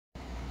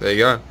There you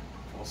go.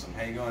 Awesome.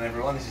 How you going,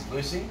 everyone? This is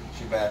Lucy.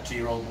 She's about a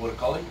 2-year-old border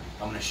collie.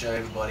 I'm going to show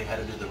everybody how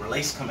to do the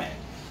release command.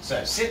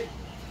 So sit.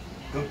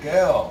 Good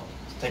girl.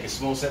 Take a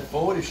small step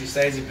forward. If she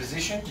stays in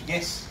position,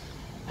 yes,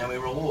 and we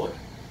reward.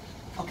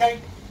 Okay.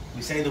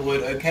 We say the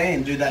word okay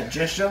and do that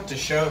gesture to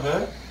show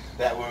her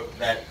that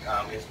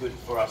it's good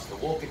for us to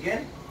walk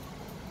again.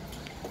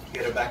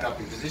 Get her back up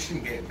in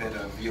position. Get a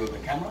better view of the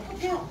camera.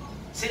 Good girl.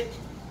 Sit.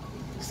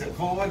 Step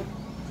forward.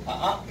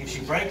 If she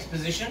breaks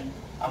position,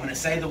 I'm going to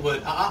say the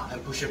word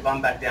and push her bum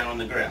back down on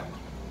the ground.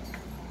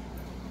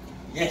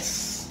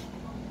 Yes.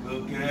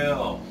 Good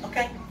girl.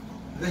 Okay.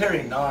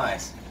 Very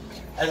nice.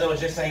 As I was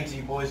just saying to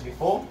you boys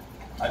before,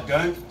 I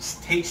don't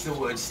teach the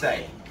word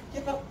stay.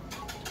 Yep, up.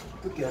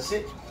 Good girl,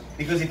 sit.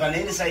 Because if I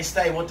need to say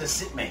stay, what does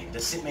sit mean?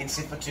 Does sit mean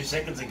sit for 2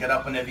 seconds and get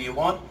up whenever you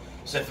want?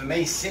 So for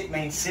me, sit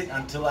means sit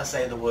until I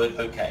say the word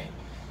okay.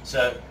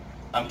 So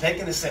I'm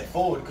taking a step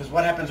forward because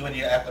what happens when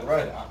you're at the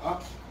road?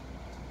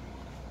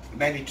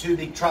 Maybe 2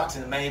 big trucks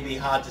and it may be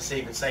hard to see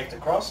if it's safe to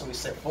cross. So we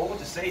step forward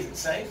to see is it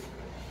safe.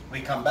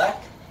 We come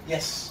back.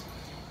 Yes.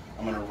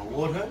 I'm going to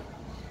reward her.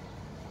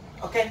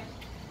 Okay.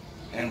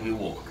 And we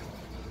walk.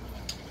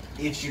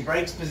 If she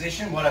breaks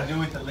position, what I do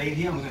with the lead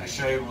here, I'm going to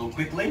show you real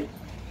quickly.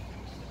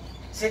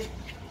 Sit.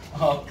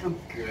 Oh, good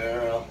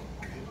girl.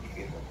 Good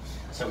girl.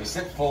 So we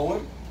step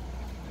forward.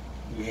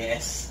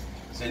 Yes.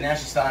 So now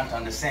she's starting to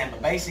understand.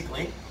 But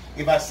basically,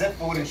 if I step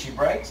forward and she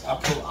breaks, I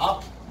pull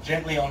up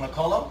gently on the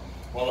collar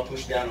while I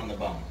push down on the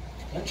bum.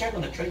 Don't check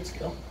on the treats,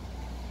 girl.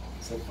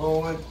 Step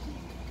forward.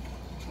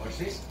 Watch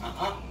this.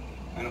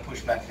 And I push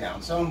back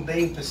down. So I'm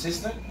being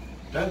persistent.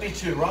 Don't be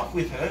too rough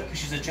with her because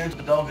she's a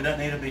gentle dog. You don't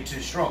need to be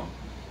too strong.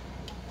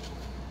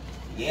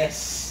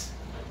 Yes.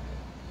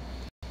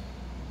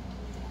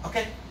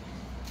 Okay.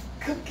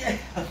 Good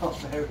girl.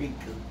 Very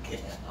good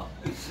girl.